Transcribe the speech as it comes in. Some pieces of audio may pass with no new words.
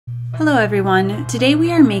Hello everyone, today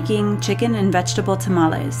we are making chicken and vegetable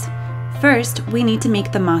tamales. First, we need to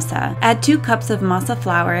make the masa. Add 2 cups of masa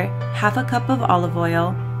flour, half a cup of olive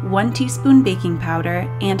oil, 1 teaspoon baking powder,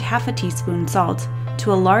 and half a teaspoon salt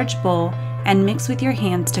to a large bowl and mix with your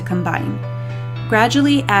hands to combine.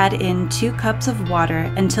 Gradually add in 2 cups of water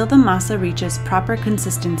until the masa reaches proper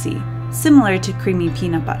consistency, similar to creamy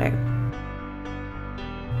peanut butter.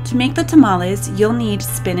 To make the tamales, you'll need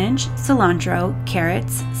spinach, cilantro,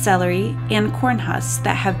 carrots, celery, and corn husks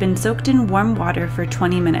that have been soaked in warm water for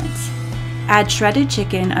 20 minutes. Add shredded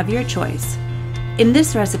chicken of your choice. In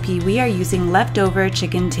this recipe, we are using leftover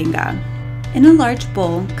chicken tinga. In a large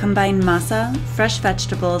bowl, combine masa, fresh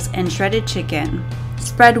vegetables, and shredded chicken.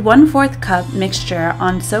 Spread 1/4 cup mixture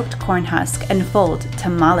on soaked corn husk and fold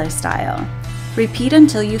tamale style. Repeat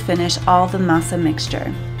until you finish all the masa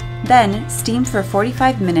mixture. Then, steam for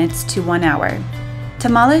 45 minutes to 1 hour.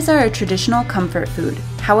 Tamales are a traditional comfort food.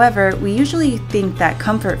 However, we usually think that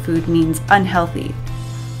comfort food means unhealthy.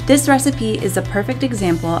 This recipe is a perfect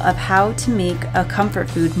example of how to make a comfort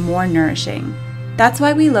food more nourishing. That's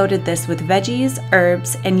why we loaded this with veggies,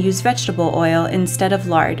 herbs, and used vegetable oil instead of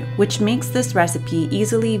lard, which makes this recipe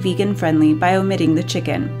easily vegan-friendly by omitting the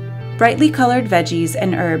chicken. Brightly colored veggies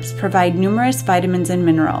and herbs provide numerous vitamins and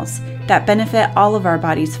minerals that benefit all of our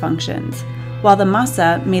body's functions, while the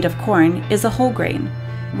masa, made of corn, is a whole grain.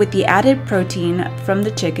 With the added protein from the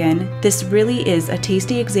chicken, this really is a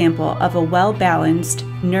tasty example of a well-balanced,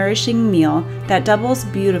 nourishing meal that doubles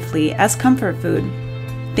beautifully as comfort food.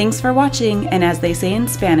 Thanks for watching, and as they say in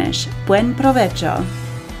Spanish, buen provecho!